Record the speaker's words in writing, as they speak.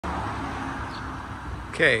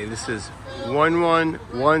Okay, this is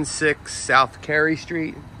 1116 South Carey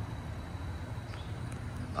Street,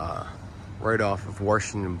 right off of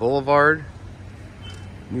Washington Boulevard,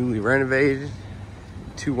 newly renovated,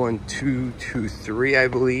 21223, I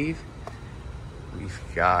believe. We've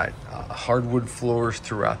got hardwood floors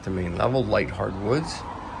throughout the main level, light hardwoods.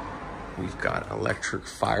 We've got electric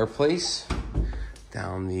fireplace.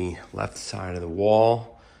 Down the left side of the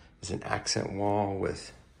wall is an accent wall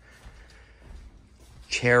with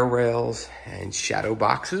chair rails and shadow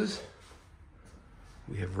boxes.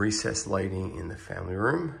 We have recessed lighting in the family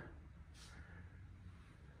room.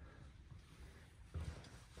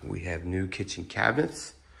 We have new kitchen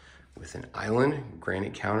cabinets with an island,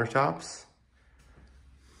 granite countertops.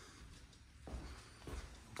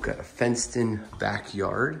 We've got a fenced-in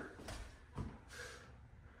backyard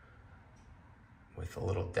with a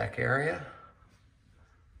little deck area.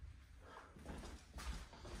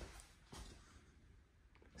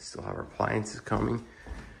 Still have our appliances coming.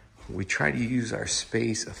 We try to use our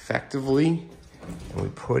space effectively, and we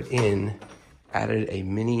added a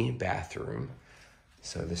mini bathroom.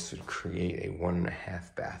 So this would create a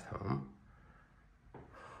 1.5 bath home.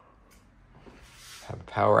 Have a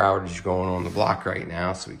power outage going on the block right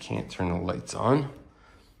now, so we can't turn the lights on.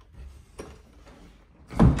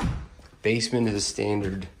 Basement is a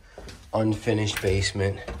standard unfinished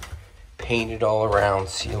basement, painted all around,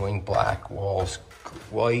 ceiling black, walls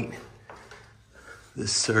white.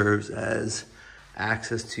 This serves as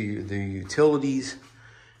access to the utilities,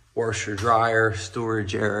 washer, dryer,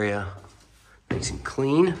 storage area, nice and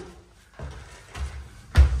clean.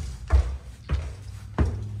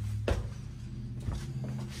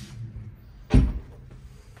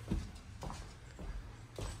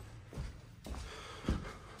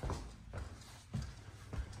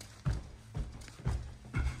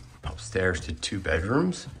 Upstairs to 2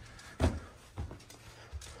 bedrooms.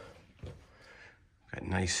 Got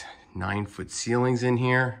nice 9-foot ceilings in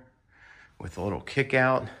here with a little kick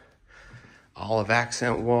out, olive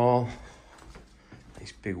accent wall,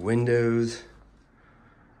 nice big windows.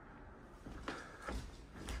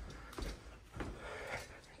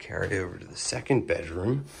 Carry over to the 2nd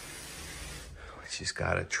bedroom, which has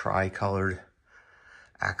got a tri-colored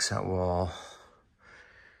accent wall,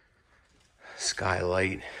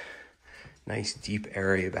 skylight, nice deep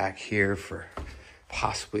area back here for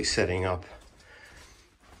possibly setting up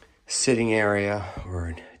sitting area or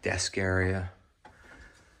a desk area.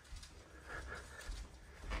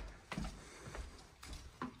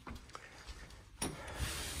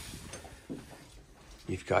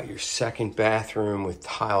 You've got your 2nd bathroom with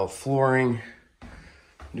tile flooring,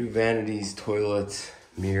 new vanities, toilets,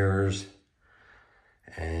 mirrors,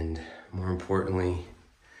 and more importantly,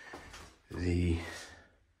 the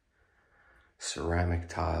ceramic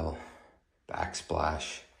tile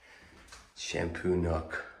backsplash, shampoo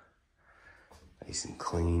nook, nice and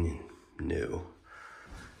clean and new.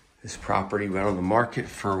 This property went on the market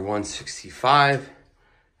for $165,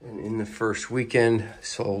 and in the first weekend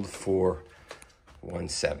sold for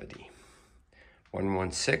 $170.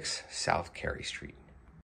 116 South Carey Street.